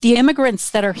the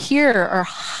immigrants that are here are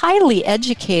highly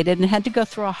educated and had to go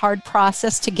through a hard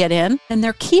process to get in, and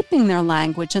they're keeping their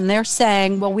language, and they're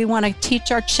saying, well, we want to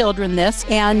teach our children this,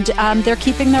 and they're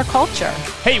keeping their culture.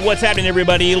 Hey, what's happening,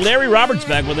 everybody? Larry Roberts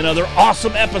back with another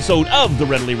awesome episode of the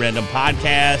Readily Random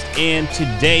Podcast, and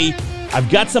today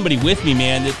I've got somebody with me,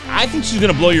 man, that I think she's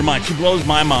going to blow your mind. She blows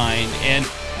my mind, and,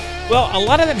 well, a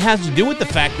lot of that has to do with the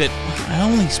fact that I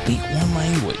only speak one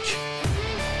language.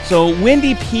 So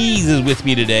Wendy Pease is with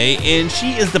me today, and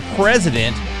she is the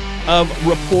president of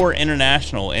Rapport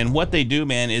International. And what they do,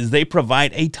 man, is they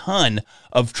provide a ton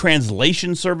of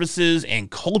translation services and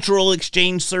cultural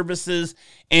exchange services,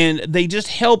 and they just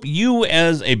help you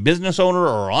as a business owner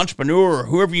or entrepreneur or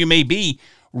whoever you may be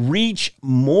reach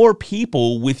more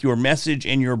people with your message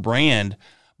and your brand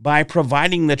by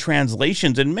providing the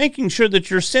translations and making sure that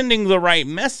you're sending the right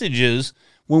messages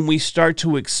when we start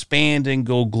to expand and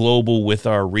go global with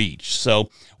our reach. So,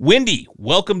 Wendy,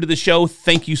 welcome to the show.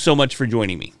 Thank you so much for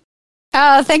joining me.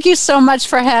 Thank you so much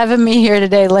for having me here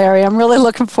today, Larry. I'm really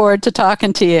looking forward to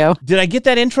talking to you. Did I get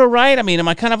that intro right? I mean, am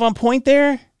I kind of on point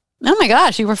there? Oh my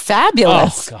gosh, you were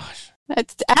fabulous. Oh gosh.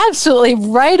 It's absolutely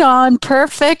right on,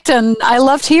 perfect, and I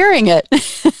loved hearing it.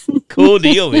 Cool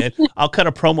deal, man. I'll cut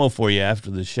a promo for you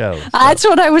after the show. So. That's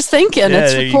what I was thinking. Yeah,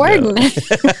 it's important.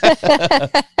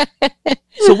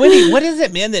 So, Wendy, what is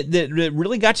it, man, that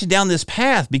really got you down this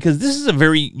path? Because this is a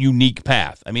very unique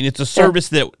path. I mean, it's a service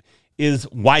that is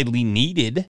widely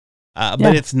needed,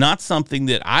 but it's not something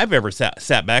that I've ever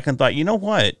sat back and thought, you know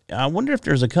what? I wonder if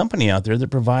there's a company out there that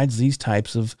provides these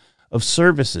types of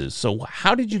services. So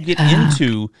how did you get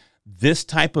into this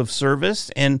type of service,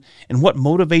 and what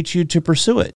motivates you to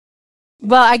pursue it?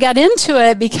 Well, I got into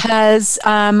it because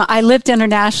I lived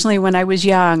internationally when I was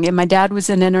young, and my dad was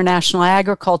in international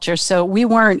agriculture, so we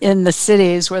weren't in the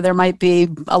cities where there might be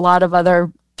a lot of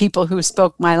other people who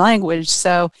spoke my language.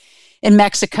 So in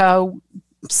Mexico,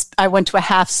 I went to a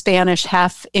half Spanish,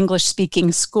 half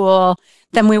English-speaking school.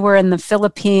 Then we were in the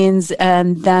Philippines,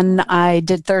 and then I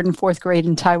did 3rd and 4th grade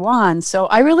in Taiwan. So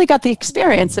I really got the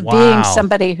experience of being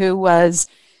somebody who was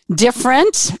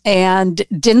different and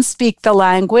didn't speak the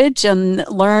language, and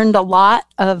learned a lot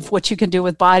of what you can do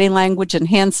with body language and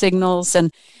hand signals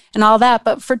and all that.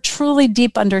 But for truly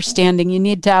deep understanding, you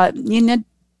need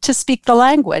to speak the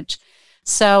language.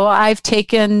 So I've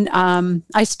taken,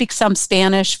 I speak some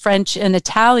Spanish, French, and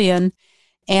Italian.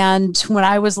 And when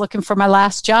I was looking for my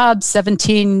last job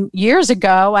 17 years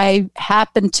ago, I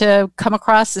happened to come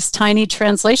across this tiny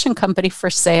translation company for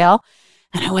sale.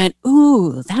 And I went,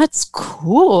 ooh, that's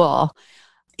cool.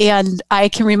 And I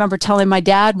can remember telling my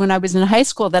dad when I was in high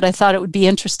school that I thought it would be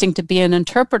interesting to be an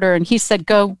interpreter. And he said,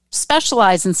 go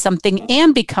specialize in something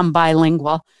and become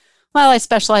bilingual. Well, I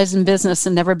specialized in business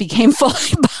and never became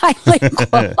fully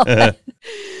bilingual.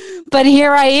 But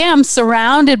here I am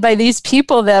surrounded by these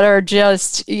people that are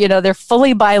just, they're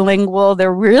fully bilingual.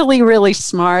 They're really, really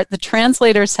smart. The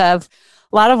translators a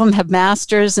lot of them have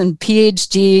masters and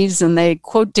PhDs, and they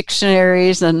quote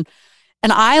dictionaries. And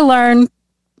I learn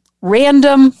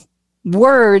random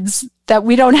words that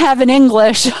we don't have in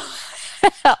English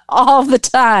all the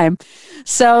time.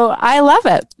 So I love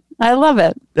it. I love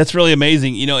it. That's really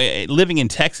amazing. Living in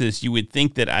Texas, you would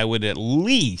think that I would at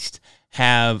least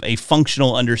have a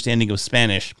functional understanding of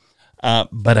Spanish,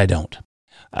 but I don't.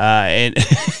 And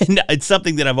it's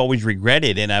something that I've always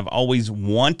regretted, and I've always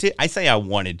wanted. I say I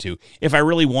wanted to. If I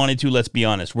really wanted to, let's be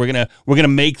honest, we're gonna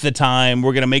make the time.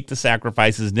 We're gonna make the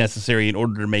sacrifices necessary in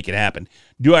order to make it happen.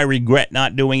 Do I regret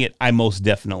not doing it? I most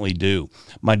definitely do.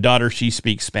 My daughter, she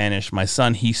speaks Spanish. My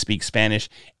son, he speaks Spanish,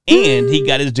 and he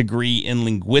got his degree in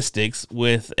linguistics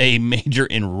with a major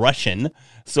in Russian.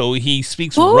 So he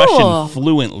speaks Russian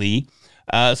fluently.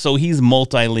 So he's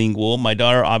multilingual. My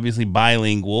daughter, obviously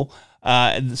bilingual.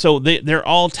 So they're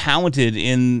all talented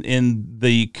in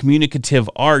the communicative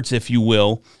arts, if you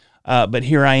will. But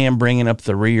here I am bringing up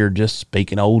the rear, just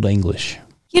speaking old English.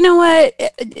 You know what?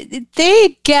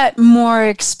 They get more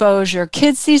exposure.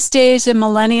 Kids these days and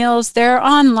millennials, they're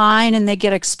online and they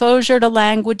get exposure to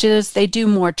languages. They do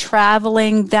more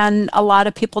traveling than a lot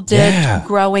of people did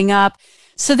growing up.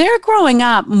 So they're growing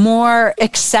up more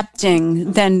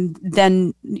accepting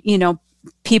than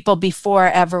people before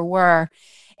ever were.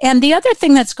 And the other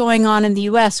thing that's going on in the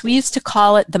U.S., we used to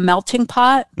call it the melting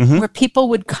pot, where people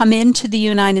would come into the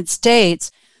United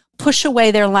States, push away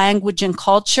their language and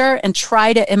culture, and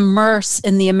try to immerse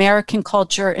in the American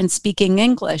culture and speaking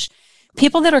English.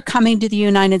 People that are coming to the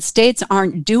United States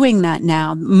aren't doing that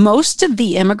now. Most of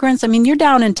the immigrants, I mean, you're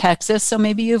down in Texas, so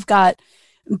maybe you've got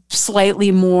slightly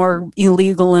more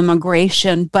illegal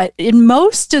immigration, but in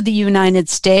most of the United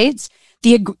States,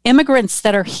 the immigrants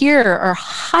that are here are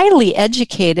highly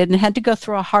educated and had to go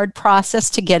through a hard process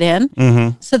to get in.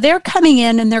 Mm-hmm. So they're coming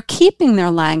in and they're keeping their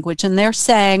language, and they're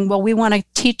saying, well, we want to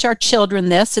teach our children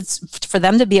this. It's for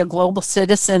them to be a global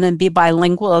citizen and be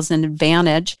bilingual is an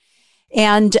advantage.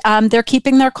 And they're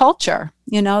keeping their culture,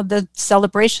 the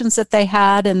celebrations that they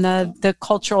had and the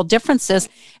cultural differences.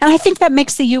 And I think that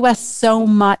makes the U.S. so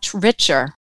much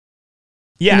richer.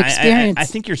 Yeah, I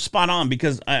think you're spot on,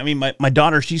 because, I mean, my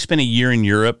daughter, she spent a year in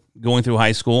Europe going through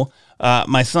high school.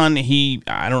 My son,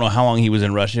 I don't know how long he was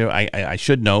in Russia. I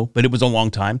should know, but it was a long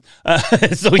time.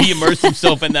 So he immersed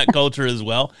himself in that culture as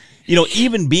well.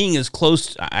 Even being as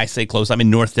close, I say close, I'm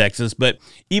in North Texas, but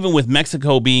even with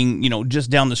Mexico being, just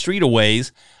down the street a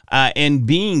ways, and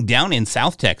being down in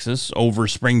South Texas over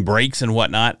spring breaks and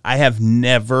whatnot, I have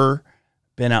never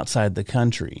been outside the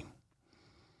country.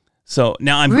 So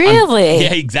now I'm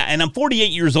yeah, exactly. And I'm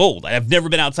 48 years old. I've never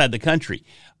been outside the country.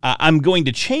 I'm going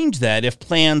to change that if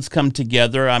plans come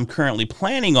together. I'm currently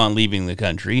planning on leaving the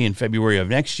country in February of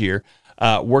next year,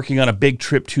 working on a big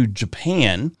trip to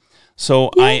Japan. So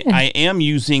yeah. I am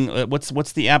using,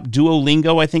 what's the app?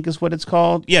 Duolingo, I think is what it's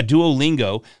called. Yeah,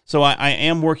 Duolingo. So I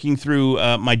am working through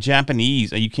my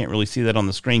Japanese. You can't really see that on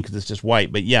the screen because it's just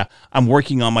white. But yeah, I'm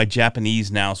working on my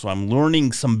Japanese now. So I'm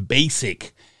learning some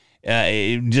basic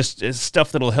just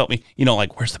stuff that'll help me,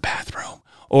 like where's the bathroom,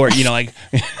 or like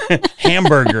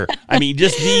hamburger. I mean,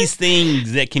 just these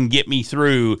things that can get me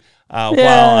through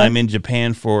while I'm in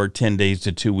Japan for 10 days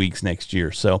to 2 weeks next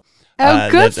year. So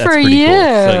good that's for pretty you. Cool.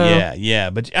 So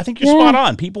yeah, but I think you're spot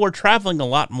on. People are traveling a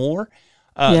lot more.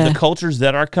 The cultures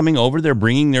that are coming over, they're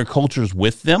bringing their cultures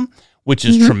with them, which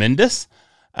is tremendous.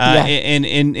 And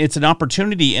it's an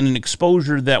opportunity and an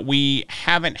exposure that we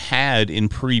haven't had in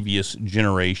previous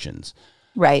generations.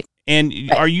 Right. And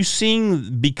are you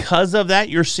seeing, because of that,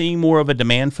 you're seeing more of a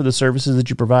demand for the services that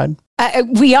you provide?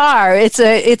 We are. It's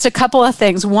a couple of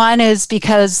things. One is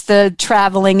because the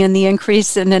traveling and the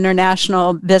increase in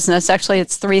international business. Actually,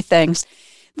 it's three things.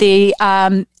 The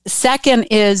second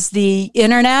is the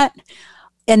internet,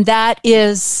 and that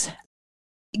is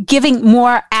giving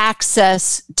more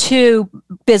access to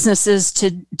businesses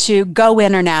to go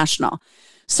international.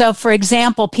 So, for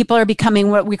example, people are becoming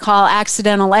what we call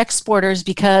accidental exporters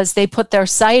because they put their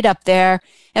site up there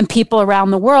and people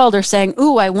around the world are saying,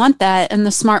 ooh, I want that. And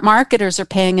the smart marketers are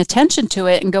paying attention to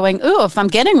it and going, ooh, if I'm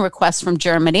getting requests from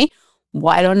Germany,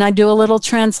 why don't I do a little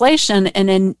translation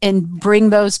and bring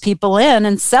those people in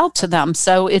and sell to them?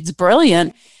 So it's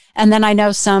brilliant. And then I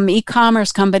know some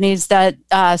e-commerce companies that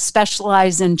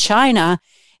specialize in China,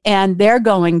 and they're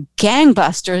going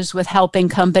gangbusters with helping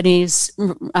companies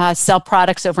sell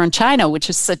products over in China, which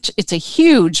is it's a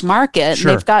huge market.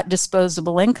 Sure. They've got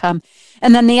disposable income.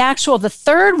 And then the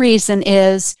third reason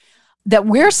is that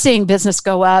we're seeing business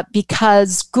go up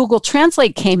because Google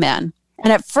Translate came in.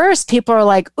 And at first people are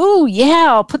like, oh, yeah,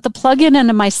 I'll put the plugin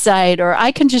into my site, or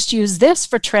I can just use this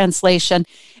for translation.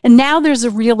 And now there's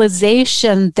a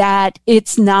realization that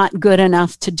it's not good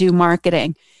enough to do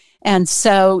marketing. And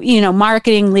so,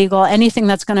 marketing, legal, anything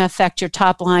that's going to affect your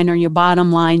top line or your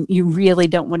bottom line, you really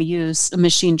don't want to use a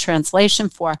machine translation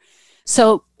for.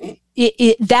 So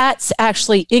that's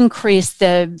actually increased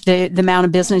the amount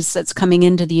of business that's coming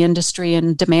into the industry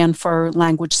and demand for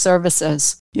language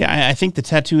services. Yeah, I think the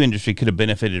tattoo industry could have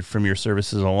benefited from your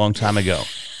services a long time ago.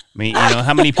 I mean,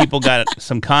 how many people got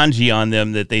some kanji on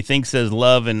them that they think says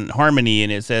love and harmony,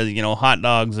 and it says, hot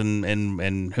dogs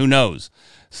and who knows?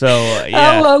 So,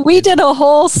 yeah. We did a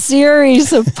whole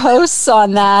series of posts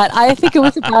on that. I think it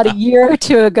was about a year or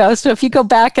two ago. So if you go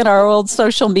back in our old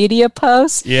social media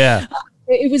posts,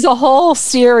 it was a whole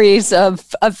series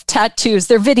of tattoos.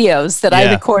 They're videos that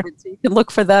I recorded, so you can look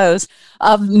for those,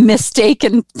 of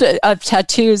mistaken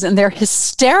tattoos, and they're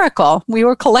hysterical. We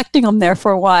were collecting them there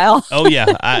for a while. Oh,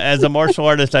 yeah. As a martial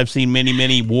artist, I've seen many,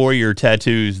 many warrior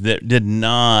tattoos that did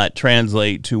not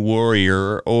translate to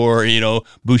warrior or,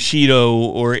 Bushido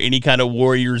or any kind of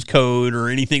warrior's code or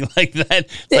anything like that.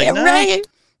 It's like, no, right.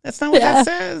 That's not what that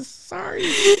says. Sorry.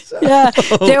 So. Yeah,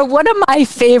 they're one of my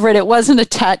favorite. It wasn't a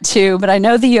tattoo, but I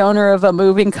know the owner of a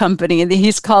moving company.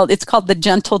 It's called the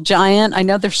Gentle Giant. I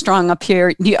know they're strong up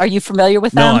here. Are you familiar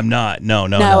with them? No, I'm not.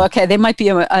 No. Okay, they might be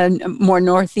a more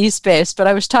Northeast based, but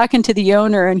I was talking to the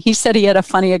owner, and he said he had a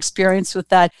funny experience with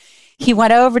that. He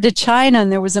went over to China,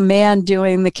 and there was a man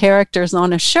doing the characters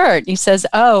on a shirt. He says,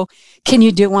 oh, can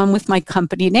you do one with my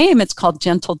company name? It's called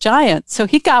Gentle Giant. So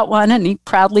he got one, and he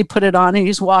proudly put it on, and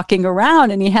he's walking around,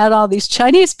 and he had all these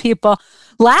Chinese people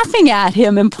laughing at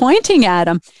him and pointing at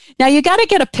him. Now, you got to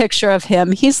get a picture of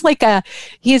him. He's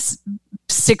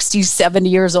 60, 70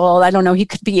 years old. I don't know. He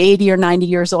could be 80 or 90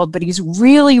 years old, but he's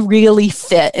really, really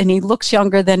fit and he looks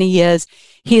younger than he is.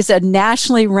 He's a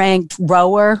nationally ranked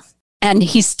rower and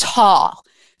he's tall.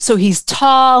 So he's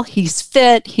tall, he's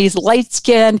fit, he's light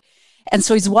skinned. And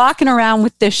so he's walking around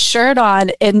with this shirt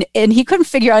on and he couldn't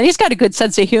figure out, he's got a good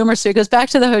sense of humor. So he goes back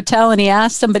to the hotel and he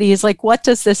asked somebody, he's like, what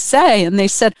does this say? And they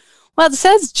said, well, it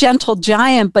says gentle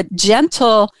giant, but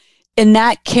gentle in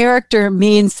that character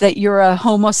means that you're a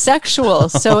homosexual.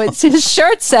 So it's his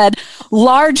shirt said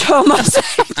large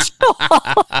homosexual.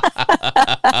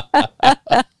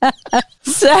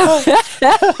 So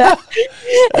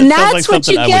and that's like what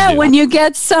you get when you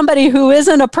get somebody who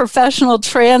isn't a professional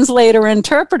translator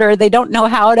interpreter. They don't know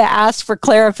how to ask for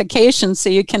clarification, so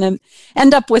you can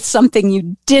end up with something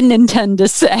you didn't intend to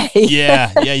say.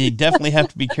 Yeah, you definitely have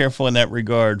to be careful in that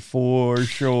regard for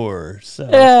sure.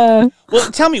 So,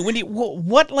 well, tell me,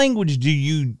 what language do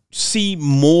you see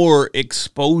more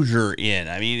exposure in?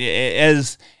 I mean,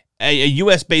 as a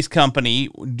U.S.-based company,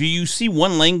 do you see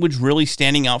one language really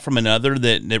standing out from another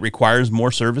that requires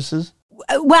more services?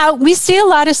 Well, we see a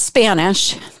lot of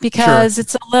Spanish because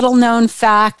It's a little known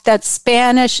fact that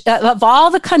Spanish, of all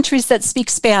the countries that speak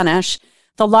Spanish,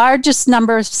 the largest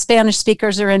number of Spanish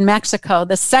speakers are in Mexico.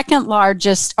 The second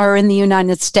largest are in the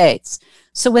United States.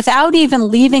 So without even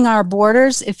leaving our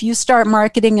borders, if you start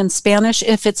marketing in Spanish,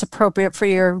 if it's appropriate for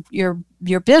your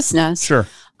business,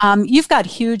 you've got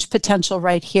huge potential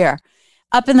right here.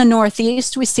 Up in the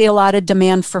Northeast, we see a lot of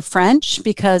demand for French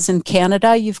because in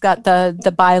Canada, you've got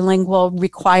the bilingual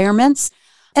requirements.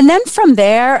 And then from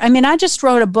there, I mean, I just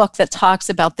wrote a book that talks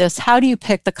about this. How do you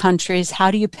pick the countries?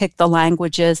 How do you pick the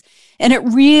languages? And it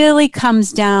really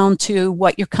comes down to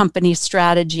what your company's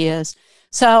strategy is.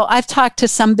 So I've talked to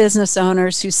some business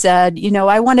owners who said,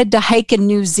 I wanted to hike in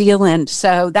New Zealand.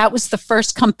 So that was the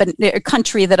first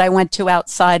country that I went to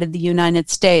outside of the United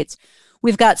States.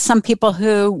 We've got some people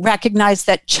who recognize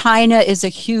that China is a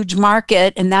huge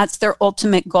market and that's their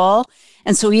ultimate goal.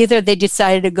 And so either they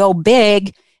decided to go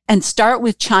big and start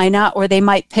with China, or they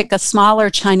might pick a smaller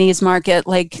Chinese market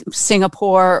like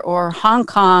Singapore or Hong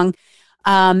Kong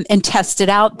and test it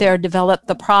out there, develop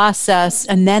the process,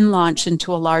 and then launch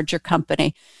into a larger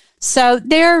company. So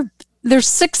there's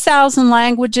 6,000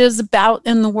 languages about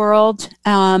in the world,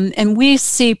 and we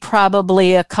see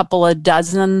probably a couple of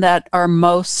dozen that are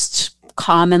most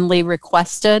commonly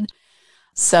requested.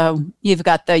 So you've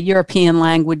got the European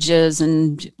languages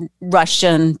and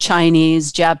Russian,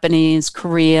 Chinese, Japanese,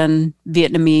 Korean,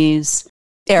 Vietnamese,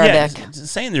 Arabic. Yeah,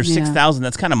 saying there's 6,000,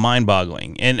 that's kind of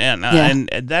mind-boggling. And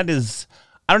that is,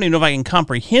 I don't even know if I can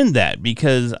comprehend that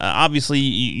because obviously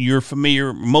you're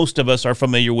familiar, most of us are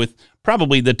familiar with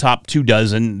probably the top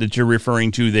 24 that you're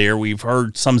referring to there. We've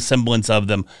heard some semblance of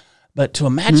them. But to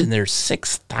imagine there's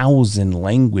 6,000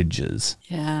 languages,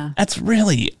 that's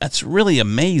really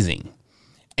amazing.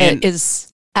 And it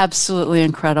is absolutely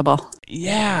incredible.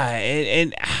 Yeah,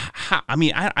 and I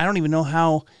mean, I don't even know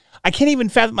how. I can't even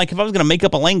fathom, like, if I was going to make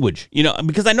up a language,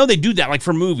 because I know they do that, like,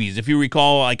 for movies. If you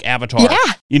recall, like, Avatar,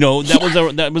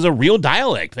 that was a real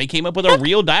dialect. They came up with a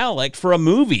real dialect for a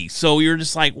movie. So you're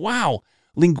just like, wow,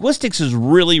 linguistics is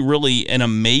really, really an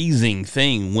amazing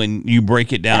thing when you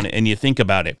break it down and you think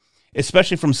about it.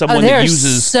 Especially from someone that uses...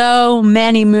 There's so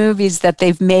many movies that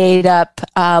they've made up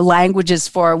languages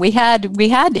for. We had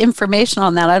information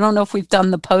on that. I don't know if we've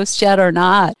done the post yet or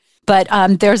not. But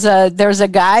there's a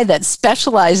guy that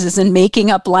specializes in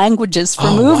making up languages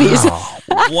for movies.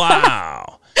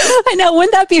 Wow. I know.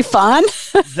 Wouldn't that be fun?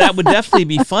 That would definitely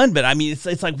be fun. But I mean,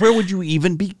 it's like, where would you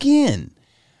even begin?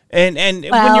 And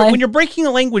when you're breaking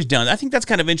a language down, I think that's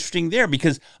kind of interesting there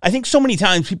because I think so many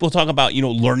times people talk about,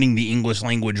 learning the English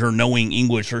language or knowing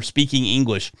English or speaking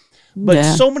English. But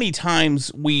so many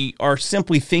times we are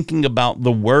simply thinking about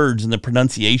the words and the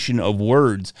pronunciation of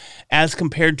words as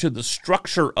compared to the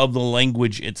structure of the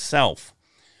language itself.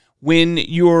 When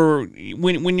you're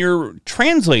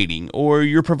translating or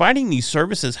you're providing these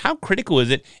services, how critical is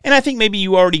it? And I think maybe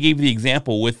you already gave the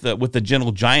example with the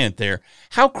gentle giant there.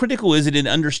 How critical is it in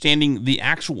understanding the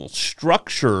actual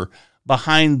structure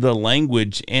behind the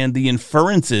language and the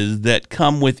inferences that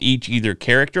come with each either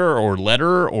character or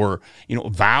letter or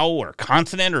vowel or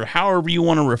consonant or however you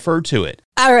want to refer to it?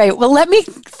 All right. Well, let me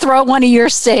throw one of your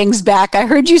sayings back. I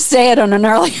heard you say it on an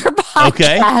earlier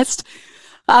podcast.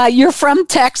 Okay. You're from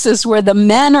Texas where the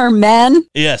men are men.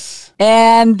 Yes.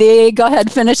 And go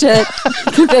ahead, finish it.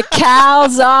 The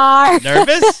cows are.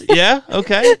 Nervous? Yeah.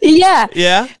 Okay. Yeah.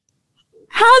 Yeah.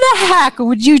 How the heck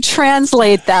would you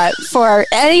translate that for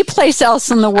any place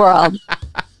else in the world?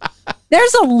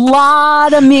 There's a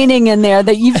lot of meaning in there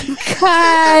that you've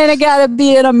kind of got to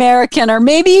be an American or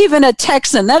maybe even a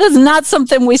Texan. That is not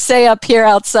something we say up here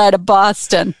outside of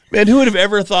Boston. Man, who would have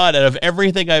ever thought out of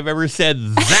everything I've ever said,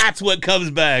 that's what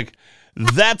comes back?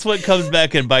 That's what comes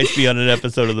back and bites me on an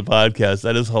episode of the podcast.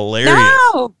 That is hilarious.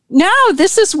 No,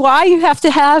 this is why you have to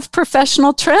have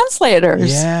professional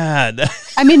translators. Yeah.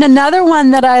 I mean, another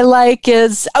one that I like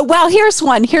is, here's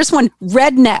one.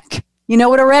 Redneck. You know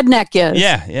what a redneck is?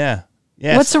 Yeah.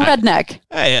 Yes, what's a redneck?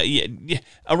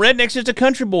 A redneck's just a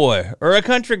country boy or a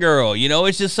country girl. You know,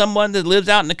 it's just someone that lives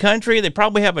out in the country. They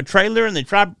probably have a trailer and they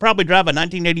probably drive a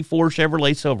 1984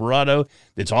 Chevrolet Silverado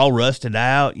that's all rusted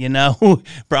out, you know.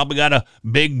 Probably got a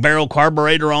big barrel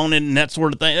carburetor on it and that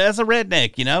sort of thing. That's a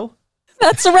redneck, you know.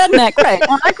 That's a redneck, right?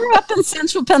 Well, I grew up in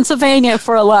central Pennsylvania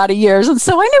for a lot of years, and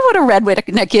so I knew what a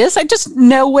redneck is. I just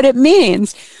know what it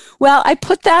means. Well, I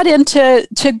put that into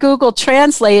Google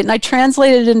Translate, and I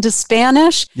translated it into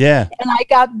Spanish. Yeah. And I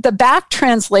got the back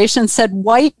translation said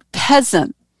white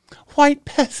peasant. White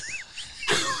peasant.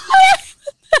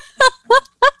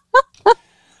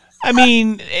 I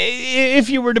mean,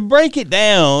 if you were to break it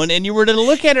down and you were to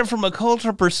look at it from a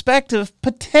cultural perspective,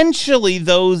 potentially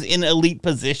those in elite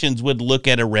positions would look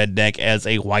at a redneck as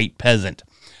a white peasant.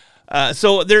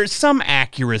 So there's some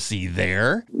accuracy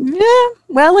there. Yeah.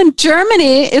 Well, in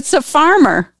Germany, it's a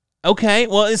farmer. Okay.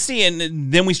 Well, see,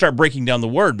 and then we start breaking down the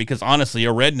word because honestly,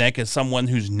 a redneck is someone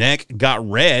whose neck got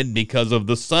red because of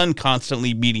the sun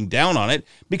constantly beating down on it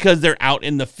because they're out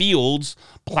in the fields,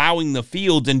 plowing the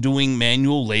fields and doing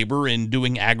manual labor and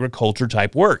doing agriculture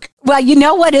type work. Well, you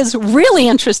know what is really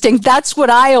interesting? That's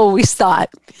what I always thought.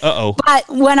 Uh-oh. But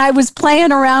when I was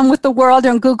playing around with the word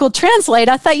on Google Translate,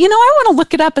 I thought, I want to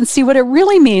look it up and see what it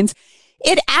really means.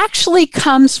 It actually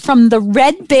comes from the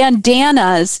red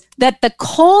bandanas that the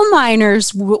coal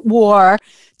miners wore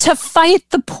to fight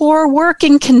the poor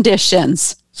working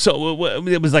conditions. So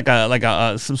it was like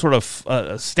some sort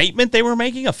of statement they were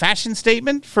making, a fashion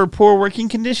statement for poor working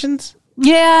conditions?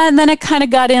 Yeah, and then it kind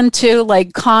of got into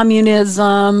like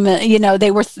communism.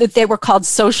 They were called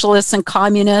socialists and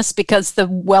communists because the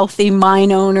wealthy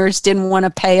mine owners didn't want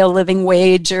to pay a living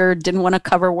wage or didn't want to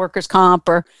cover workers' comp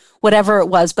or whatever it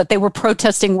was, but they were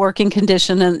protesting working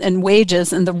condition and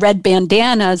wages, and the red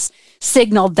bandanas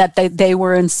signaled that they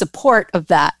were in support of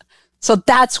that. So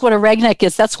that's what a redneck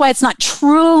is. That's why it's not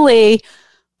truly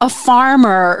a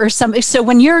farmer or something. So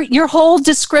when your whole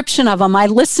description of them, I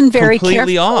listened very carefully.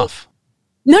 Completely off.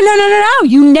 No.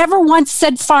 You never once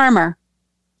said farmer.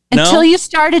 Until you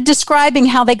started describing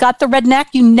how they got the redneck,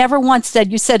 you never once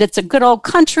said, you said it's a good old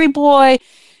country boy.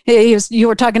 You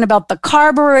were talking about the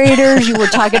carburetors. You were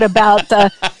talking about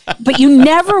but you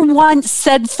never once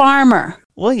said farmer.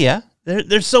 Well, yeah.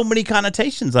 There's so many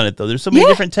connotations on it, though. There's so many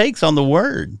different takes on the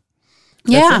word.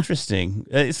 That's interesting.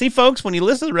 See, folks, when you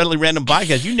listen to the Readily Random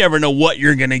podcast, you never know what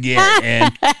you're going to get.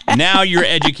 And now you're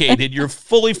educated. You're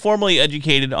formally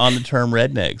educated on the term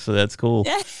redneck. So that's cool.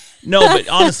 No, but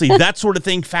honestly, that sort of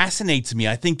thing fascinates me.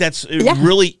 I think that's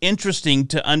really interesting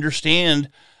to understand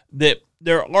that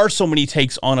there are so many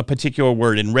takes on a particular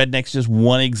word, and redneck's just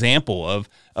one example of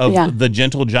the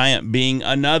gentle giant being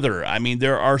another. I mean,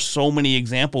 there are so many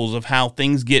examples of how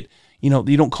things get, you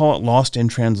don't call it lost in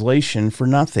translation for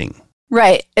nothing.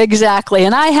 Right, exactly.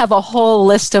 And I have a whole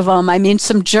list of them. I mean,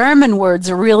 some German words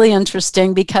are really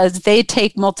interesting because they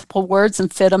take multiple words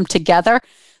and fit them together.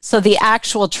 So the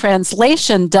actual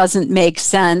translation doesn't make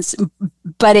sense,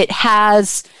 but it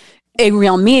has a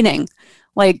real meaning.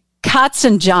 Like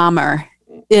Katzenjammer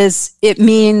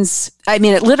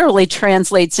it literally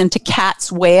translates into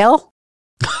cat's wail.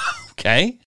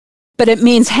 Okay. But it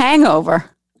means hangover.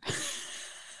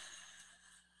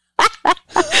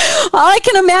 All I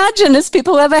can imagine is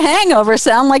people who have a hangover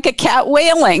sound like a cat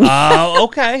wailing. Oh,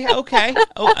 okay.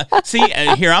 Oh, see,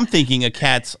 here I'm thinking a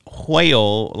cat's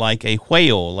whale, like a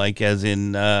whale, like as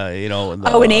in,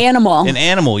 an animal. An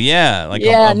animal, yeah. Like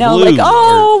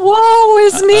woe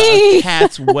is me. A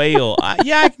cat's wail.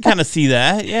 I can kind of see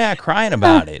that. Yeah, crying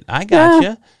about it. I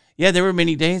gotcha. Yeah, there were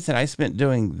many days that I spent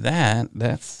doing that.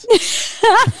 That's...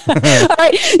 All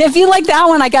right. If you like that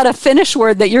one, I got a Finnish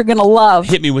word that you're going to love.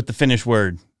 Hit me with the Finnish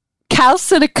word.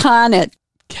 Kausidekanit.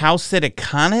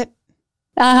 Kausidekanit?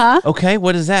 Uh-huh. Okay,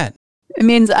 what is that? It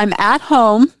means I'm at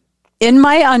home, in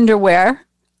my underwear,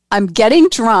 I'm getting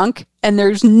drunk, and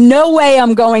there's no way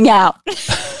I'm going out.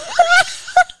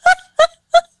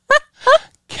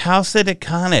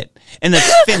 Kausidekanit. And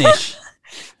that's Finnish.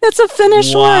 It's a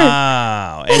Finnish word.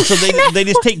 Wow. And so they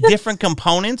just take different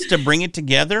components to bring it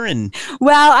together and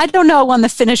Well, I don't know on the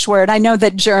Finnish word. I know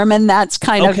that German, that's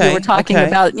kind of, you were talking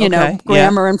about,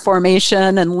 grammar and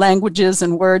formation and languages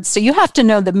and words. So you have to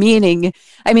know the meaning.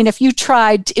 I mean, if you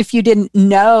didn't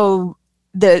know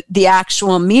the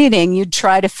actual meaning, you'd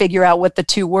try to figure out what the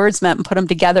two words meant and put them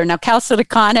together. Now,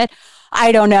 Calcitoconit,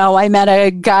 I don't know. I met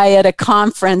a guy at a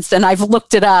conference and I've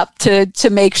looked it up to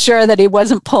make sure that he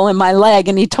wasn't pulling my leg,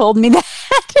 and he told me that.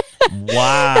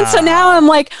 Wow. And so now I'm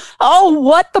like, oh,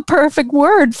 what the perfect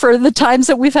word for the times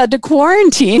that we've had to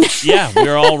quarantine. Yeah,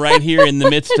 we're all right here in the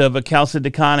midst of a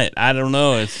calcidiconit. I don't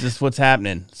know. It's just what's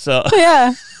happening. So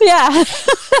yeah.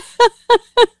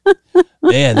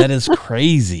 Man, that is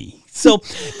crazy. So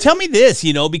tell me this,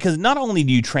 because not only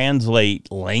do you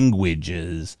translate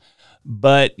languages,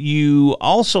 but you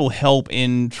also help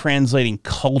in translating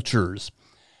cultures.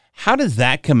 How does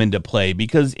that come into play?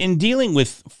 Because in dealing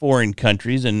with foreign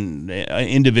countries and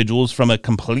individuals from a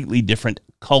completely different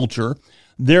culture,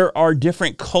 there are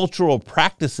different cultural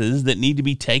practices that need to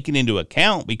be taken into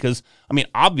account because,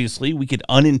 obviously we could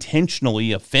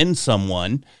unintentionally offend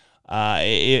someone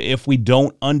if we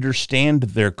don't understand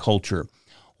their culture.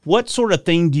 What sort of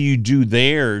thing do you do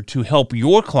there to help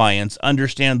your clients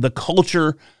understand the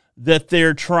culture that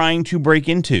they're trying to break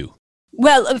into?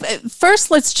 Well,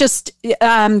 first, let's just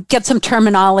get some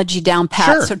terminology down pat.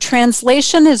 Sure. So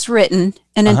translation is written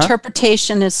and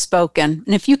interpretation is spoken.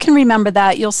 And if you can remember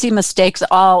that, you'll see mistakes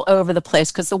all over the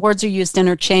place because the words are used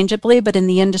interchangeably, but in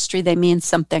the industry, they mean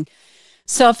something.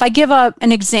 So if I give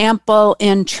an example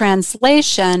in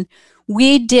translation,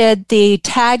 we did the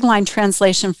tagline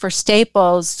translation for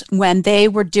Staples when they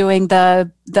were doing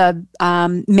the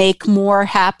Make More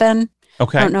Happen.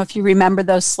 Okay. I don't know if you remember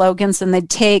those slogans, and they'd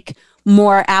take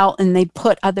more out and they'd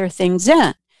put other things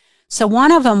in. So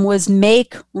one of them was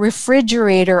make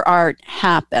refrigerator art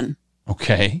happen.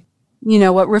 Okay. You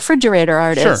know what refrigerator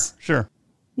art is? Sure.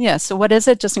 Yeah. So what is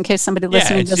it? Just in case somebody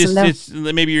listening doesn't know. It's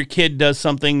maybe your kid does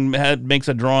something, makes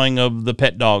a drawing of the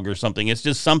pet dog or something. It's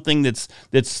just something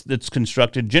that's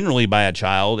constructed generally by a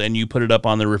child, and you put it up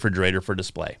on the refrigerator for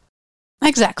display.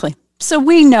 Exactly. So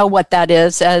we know what that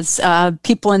is as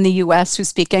people in the U.S. who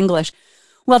speak English.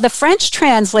 Well, the French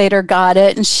translator got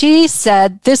it, and she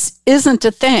said this isn't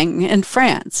a thing in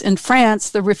France. In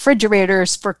France, the refrigerator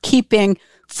is for keeping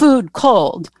food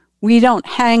cold. We don't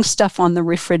hang stuff on the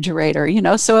refrigerator,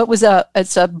 So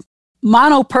it's a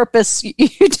mono-purpose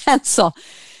utensil.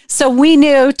 So we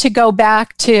knew to go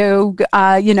back to,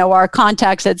 our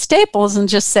contacts at Staples and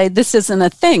just say, this isn't a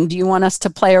thing. Do you want us to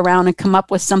play around and come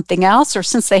up with something else? Or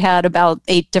since they had about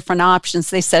 8 different options,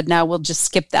 they said, no, we'll just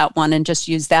skip that one and just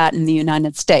use that in the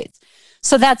United States.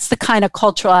 So that's the kind of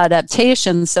cultural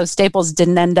adaptation. So Staples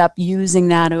didn't end up using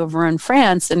that over in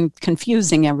France and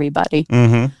confusing everybody.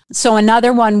 Mm-hmm. So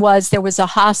another one was there was a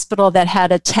hospital that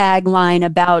had a tagline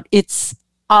about it's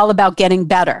all about getting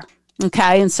better.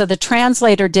 Okay, and so the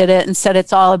translator did it and said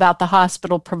it's all about the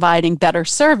hospital providing better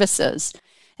services.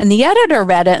 And the editor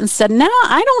read it and said, no,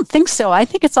 I don't think so. I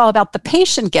think it's all about the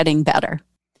patient getting better.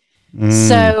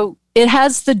 So it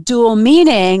has the dual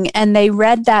meaning, and they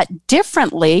read that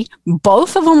differently.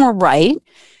 Both of them were right.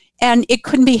 And it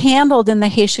couldn't be handled in the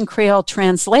Haitian Creole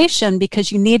translation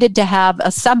because you needed to have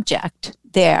a subject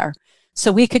there.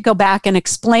 So we could go back and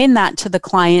explain that to the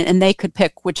client, and they could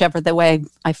pick whichever the way,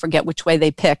 I forget which way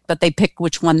they picked, but they picked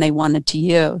which one they wanted to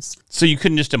use. So you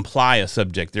couldn't just imply a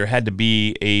subject. There had to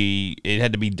be it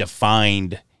had to be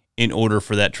defined in order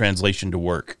for that translation to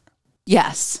work.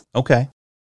 Yes. Okay.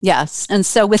 Yes. And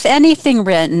so with anything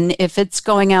written, if it's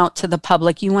going out to the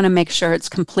public, you want to make sure it's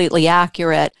completely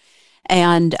accurate.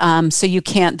 And so you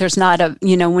can't, there's not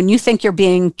when you think you're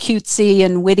being cutesy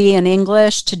and witty in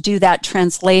English, to do that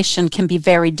translation can be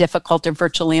very difficult or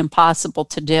virtually impossible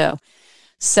to do.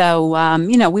 So,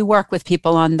 we work with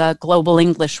people on the global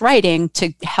English writing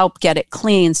to help get it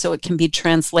clean so it can be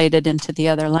translated into the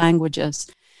other languages.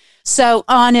 So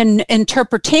on an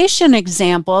interpretation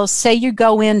example, say you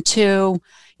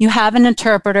have an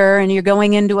interpreter and you're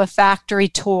going into a factory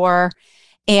tour,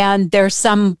 and there's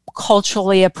some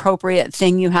culturally appropriate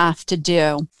thing you have to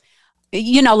do.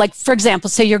 Like, for example,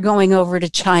 say you're going over to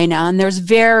China, and there's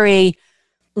very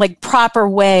proper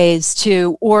ways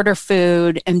to order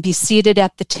food and be seated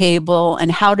at the table,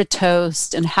 and how to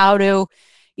toast, and how to,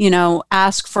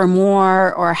 ask for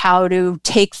more, or how to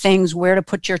take things, where to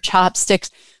put your chopsticks.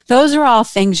 Those are all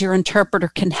things your interpreter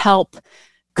can help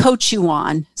coach you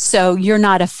on, so you're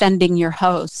not offending your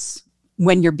hosts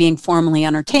when you're being formally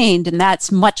entertained, and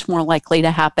that's much more likely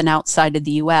to happen outside of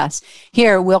the U.S.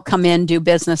 Here, we'll come in, do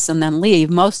business, and then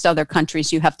leave. Most other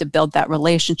countries, you have to build that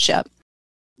relationship.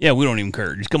 Yeah, we don't even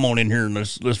care. Just come on in here and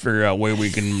let's figure out where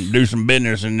we can do some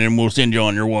business, and then we'll send you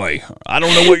on your way. I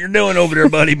don't know what you're doing over there,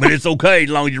 buddy, but it's okay as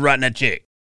long as you're writing that check.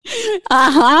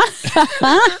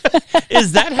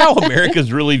 Is that how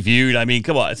America's really viewed? I mean,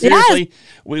 come on, seriously.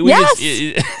 Yes.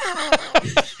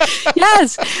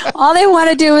 Yes. All they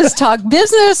want to do is talk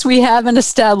business. We have an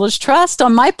established trust.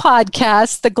 On my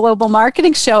podcast, The Global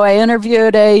Marketing Show, I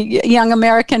interviewed a young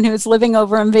American who's living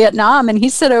over in Vietnam, and he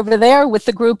said over there with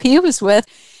the group he was with,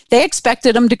 they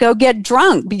expected him to go get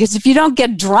drunk, because if you don't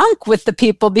get drunk with the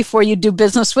people before you do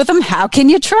business with them, how can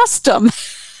you trust them?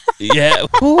 Yeah.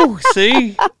 Ooh,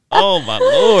 see? Oh, my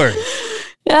Lord.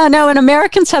 Yeah, no, and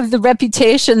Americans have the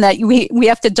reputation that we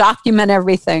have to document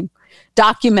everything.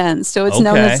 Documents. So it's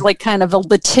known as like kind of a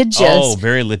litigious. Oh,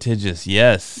 very litigious.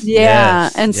 Yes. Yeah.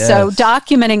 Yes, and so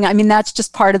documenting, I mean, that's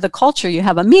just part of the culture. You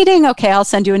have a meeting. Okay, I'll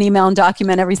send you an email and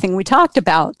document everything we talked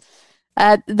about.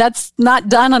 That's not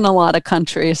done in a lot of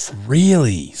countries.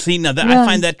 Really? See, now I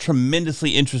find that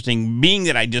tremendously interesting. Being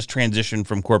that I just transitioned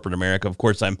from corporate America, of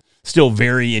course, I'm still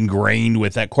very ingrained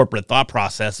with that corporate thought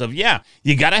process of, you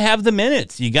got to have the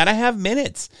minutes. You got to have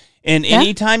minutes. And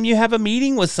anytime you have a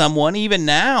meeting with someone, even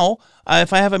now,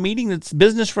 if I have a meeting that's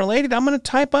business related, I'm going to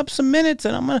type up some minutes,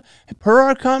 and I'm going to, per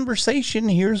our conversation,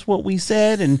 here's what we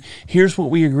said and here's what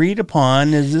we agreed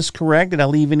upon. Is this correct? Did I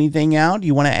leave anything out? Do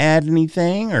you want to add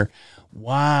anything? Or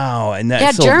wow. And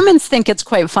that's Germans think it's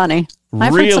quite funny.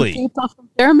 I've heard some people from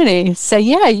Germany say,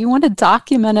 you want to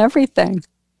document everything.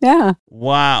 Yeah.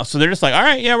 Wow. So they're just like, all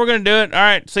right, we're going to do it. All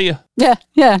right. See you.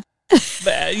 Yeah.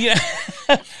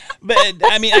 But, but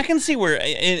I mean, I can see where,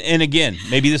 and again,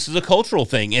 maybe this is a cultural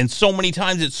thing. And so many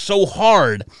times it's so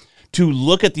hard to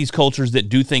look at these cultures that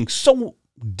do things so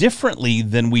differently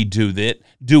than we do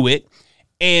it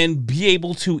and be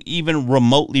able to even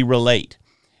remotely relate.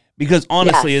 Because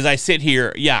honestly, as I sit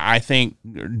here, I think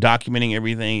documenting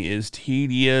everything is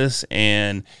tedious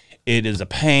and it is a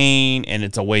pain and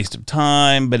it's a waste of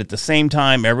time. But at the same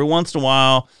time, every once in a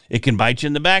while, it can bite you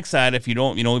in the backside if you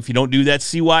don't do that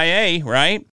CYA,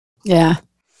 right? Yeah.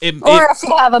 If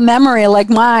you have a memory like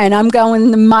mine, I'm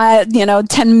going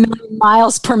 10 million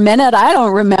miles per minute. I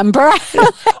don't remember.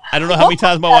 I don't know how many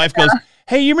times my wife goes,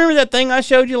 hey, you remember that thing I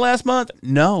showed you last month?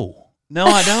 No,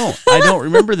 I don't. I don't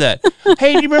remember that.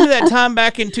 Hey, do you remember that time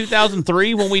back in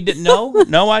 2003 when we didn't know?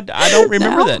 No, I don't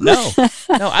remember that. No,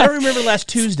 I don't remember last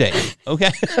Tuesday.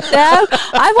 Okay.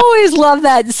 I've always loved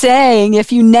that saying,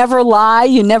 if you never lie,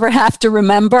 you never have to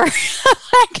remember.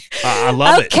 I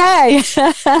love it. Okay.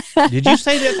 Did you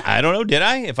say that? I don't know. Did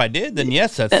I? If I did, then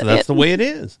yes, that's the way it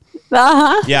is.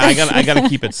 Uh-huh. Yeah, I got to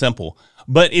keep it simple.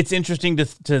 But it's interesting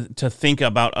to think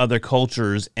about other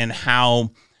cultures and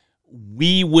how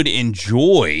we would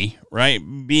enjoy, right,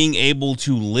 being able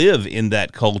to live in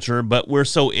that culture, but we're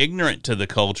so ignorant to the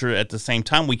culture at the same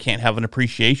time we can't have an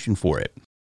appreciation for it.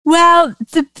 Well,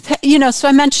 so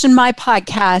I mentioned my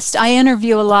podcast. I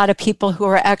interview a lot of people who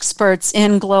are experts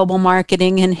in global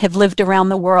marketing and have lived around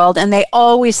the world, and they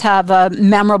always have a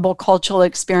memorable cultural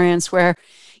experience where,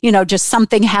 just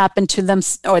something happened to them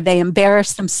or they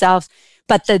embarrassed themselves.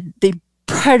 But the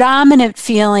predominant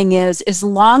feeling is, as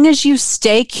long as you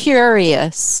stay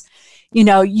curious,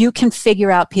 you can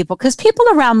figure out people, because people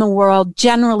around the world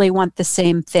generally want the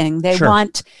same thing. They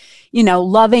want,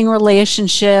 loving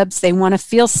relationships. They want to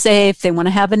feel safe. They want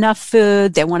to have enough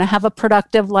food. They want to have a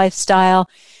productive lifestyle.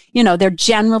 They're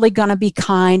generally going to be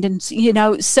kind. And,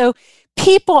 so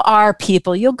people are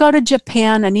people. You'll go to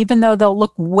Japan, and even though they'll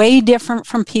look way different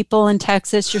from people in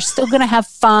Texas, you're still going to have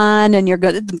fun, and you're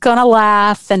going to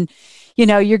laugh, and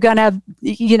you're going to,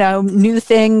 new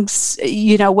things,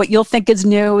 what you'll think is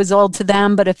new is old to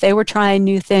them. But if they were trying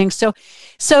new things. So,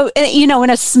 and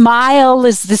a smile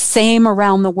is the same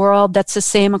around the world. That's the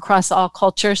same across all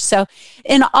cultures. So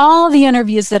in all the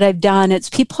interviews that I've done, it's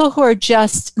people who are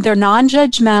they're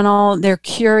non-judgmental, they're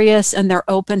curious, and they're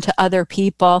open to other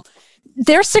people.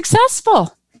 They're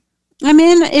successful. I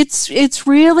mean, it's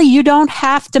really, you don't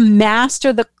have to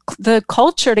master the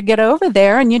culture to get over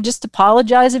there, and you just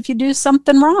apologize if you do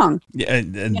something wrong. Yeah,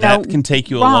 and that can take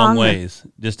you a long ways.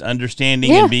 Just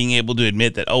understanding and being able to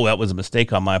admit that, that was a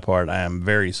mistake on my part. I am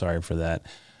very sorry for that.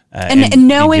 And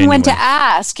knowing when to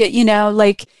ask,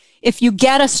 like if you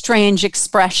get a strange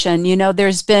expression,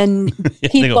 there's been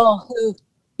people who...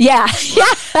 Yeah.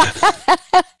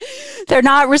 They're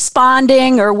not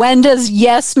responding, or when does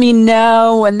yes mean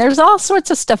no? And there's all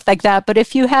sorts of stuff like that. But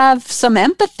if you have some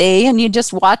empathy and you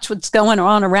just watch what's going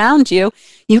on around you,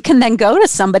 you can then go to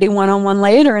somebody one-on-one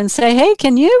later and say, hey,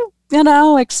 can you,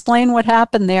 explain what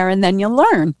happened there? And then you'll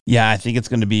learn. Yeah, I think it's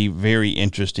going to be very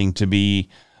interesting to be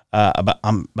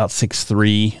I'm about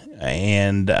 6'3",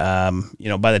 and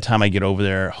by the time I get over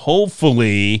there,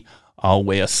 hopefully I'll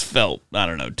weigh a svelte, I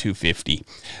don't know, 250.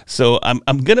 So I'm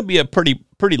going to be a pretty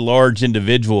large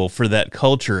individual for that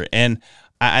culture, and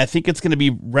I think it's going to be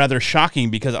rather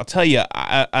shocking because I'll tell you,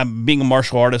 I'm being a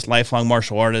martial artist, lifelong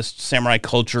martial artist, samurai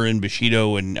culture and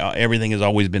Bushido and everything has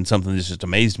always been something that's just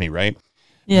amazed me, right?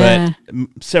 Yeah.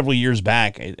 But several years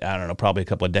back, I don't know, probably a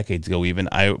couple of decades ago even,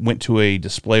 I went to a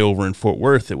display over in Fort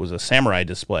Worth. It was a samurai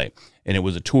display, and it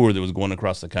was a tour that was going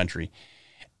across the country.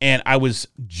 And I was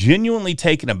genuinely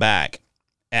taken aback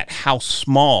at how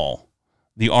small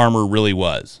the armor really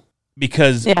was.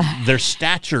 Because their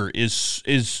stature is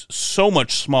so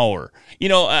much smaller.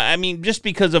 I mean, just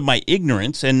because of my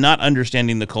ignorance and not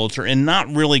understanding the culture and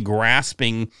not really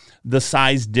grasping the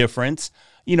size difference.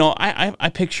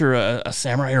 I picture a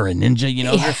samurai or a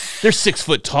ninja, they're 6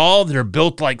 foot tall. They're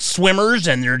built like swimmers,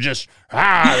 and they're just,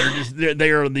 they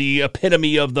are the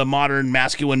epitome of the modern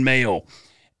masculine male.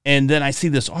 And then I see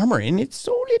this armor, and it's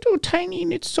so little tiny,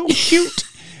 and it's so cute.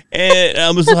 And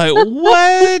I was like,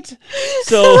 what?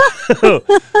 So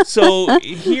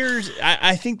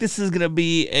I think this is going to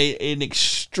be an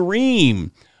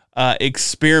extreme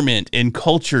experiment in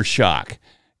culture shock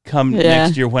come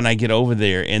next year when I get over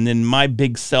there. And then my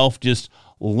big self just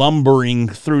lumbering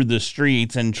through the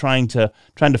streets and trying to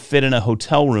fit in a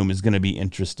hotel room is going to be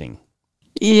interesting.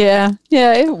 Yeah,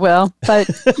 it will, but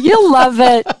you'll love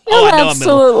it. You'll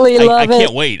absolutely love it. I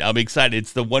can't wait. I'm excited.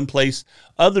 It's the one place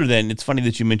it's funny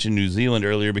that you mentioned New Zealand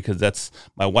earlier because that's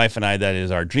my wife and I, that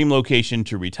is our dream location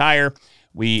to retire.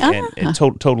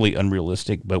 Totally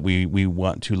unrealistic, but we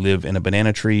want to live in a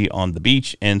banana tree on the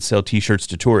beach and sell T-shirts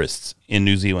to tourists in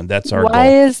New Zealand. That's our goal. Why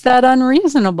is that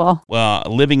unreasonable? Well,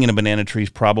 living in a banana tree is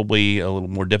probably a little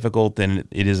more difficult than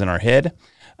it is in our head.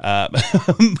 Okay.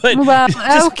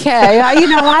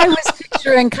 I was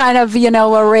picturing kind of,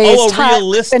 a raised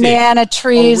hut, banana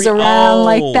trees around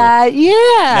like that.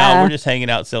 Yeah. No, we're just hanging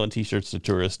out selling T-shirts to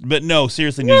tourists. But no,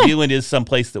 seriously, New Zealand is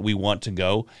someplace that we want to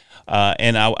go.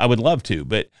 And I would love to.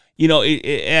 But,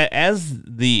 as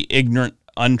the ignorant,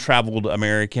 untraveled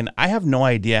American, I have no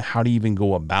idea how to even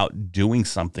go about doing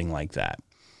something like that.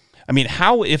 I mean,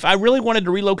 if I really wanted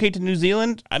to relocate to New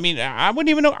Zealand, I mean, I wouldn't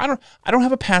even know. I don't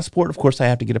have a passport. Of course, I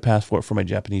have to get a passport for my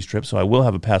Japanese trip, so I will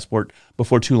have a passport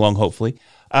before too long, hopefully.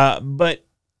 But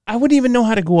I wouldn't even know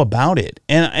how to go about it.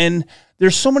 And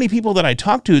there's so many people that I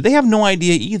talk to, they have no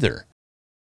idea either.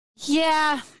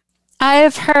 Yeah.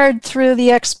 I've heard through the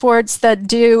exports that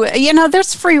do,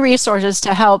 there's free resources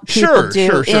to help people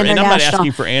do international. And I'm not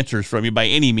asking for answers from you by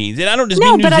any means. And I don't just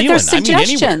mean New Zealand. There's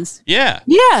suggestions. I mean anywhere.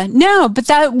 Yeah, no, but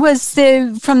that was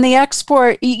from the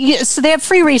export. So they have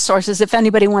free resources if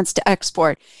anybody wants to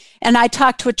export. And I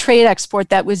talked to a trade export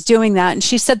that was doing that, and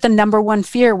she said the number one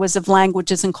fear was of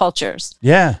languages and cultures.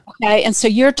 Yeah. Okay, and so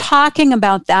you're talking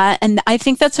about that, and I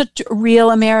think that's a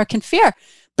real American fear.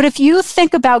 But if you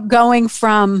think about going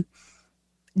from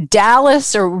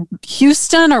Dallas or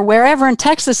Houston or wherever in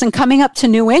Texas and coming up to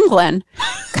New England,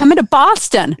 coming to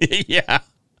Boston. Yeah.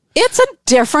 It's a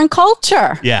different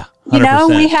culture. Yeah.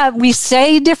 100%. We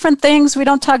say different things. We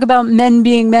don't talk about men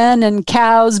being men and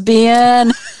cows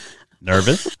being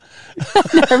nervous.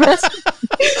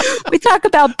 We talk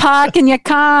about Pac and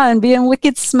Yakan being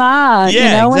wicked smart.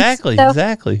 Yeah, exactly.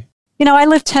 Exactly. I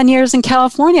lived 10 years in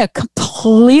California,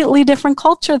 completely different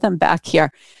culture than back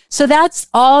here. So that's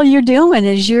all you're doing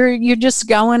is you're just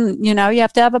going, you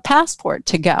have to have a passport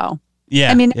to go.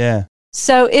 Yeah. I mean,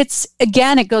 so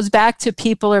it goes back to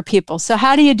people are people. So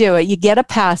how do you do it? You get a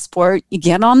passport, you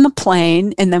get on the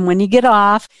plane, and then when you get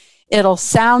off, it'll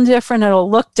sound different,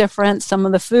 it'll look different. Some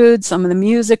of the food, some of the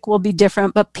music will be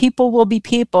different, but people will be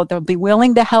people. They'll be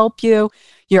willing to help you.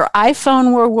 Your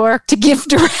iPhone will work to give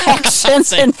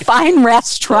directions and find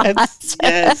restaurants.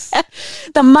 Yes.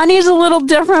 The money's a little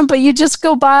different, but you just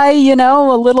go buy, a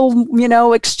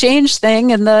little, exchange thing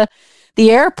in the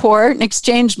airport and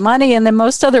exchange money. And then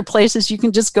most other places you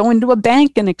can just go into a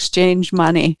bank and exchange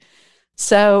money.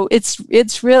 So it's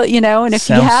really, and if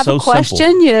you have a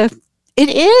question, it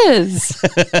is.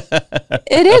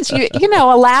 It is. You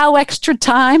allow extra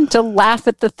time to laugh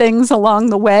at the things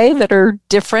along the way that are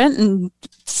different and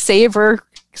savor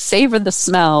the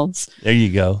smells. There you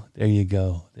go.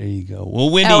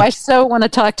 Well, Wendy. I so want to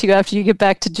talk to you after you get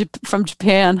back from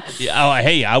Japan.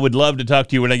 Hey, I would love to talk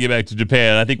to you when I get back to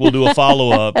Japan. I think we'll do a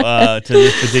follow-up to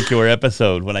this particular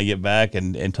episode when I get back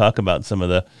and talk about some of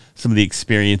the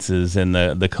experiences and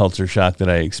the culture shock that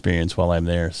I experienced while I'm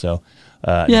there. So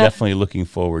definitely looking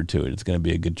forward to it. It's going to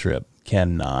be a good trip.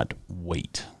 Cannot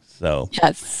wait. So,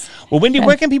 yes. Well, Wendy,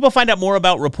 where can people find out more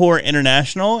about Rapport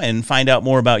International and find out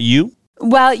more about you?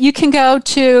 Well, you can go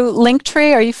to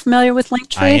Linktree. Are you familiar with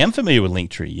Linktree? I am familiar with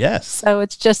Linktree, yes. So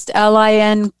it's just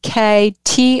linktr.ee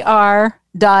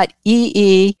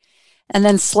and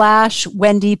then /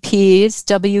 Wendy Pease,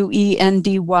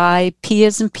 WENDY, P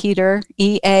as in Peter,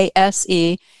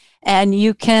 EASE. And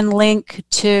you can link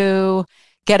to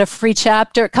get a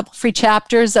couple free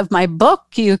chapters of my book.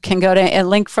 You can go to a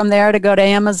link from there to go to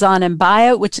Amazon and buy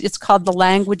it, which it's called The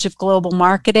Language of Global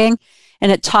Marketing.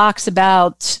 And it talks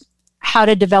about how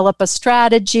to develop a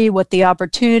strategy, what the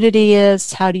opportunity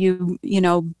is, how do you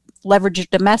leverage your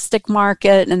domestic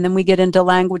market, and then we get into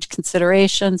language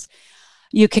considerations.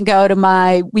 You can go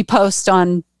to we post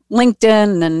on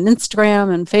LinkedIn and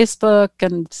Instagram and Facebook,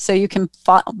 and so you can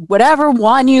whatever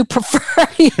one you prefer,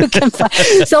 you can find.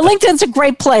 So LinkedIn's a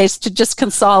great place to just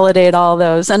consolidate all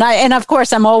those. And of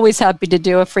course, I'm always happy to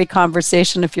do a free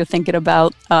conversation if you're thinking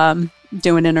about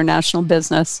doing international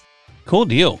business. Cool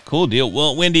deal.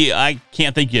 Well, Wendy, I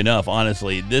can't thank you enough,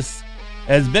 honestly. This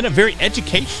has been a very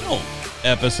educational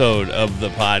episode of the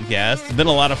podcast. It's been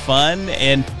a lot of fun,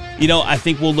 and I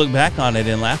think we'll look back on it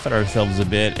and laugh at ourselves a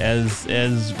bit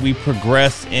as we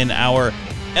progress in our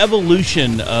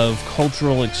evolution of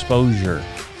cultural exposure.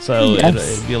 So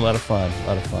yes. It'll be a lot of fun.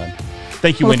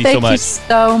 Thank you, Wendy, so much. Thank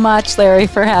you so much, Larry,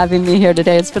 for having me here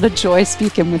today. It's been a joy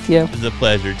speaking with you. It's a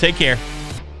pleasure. Take care.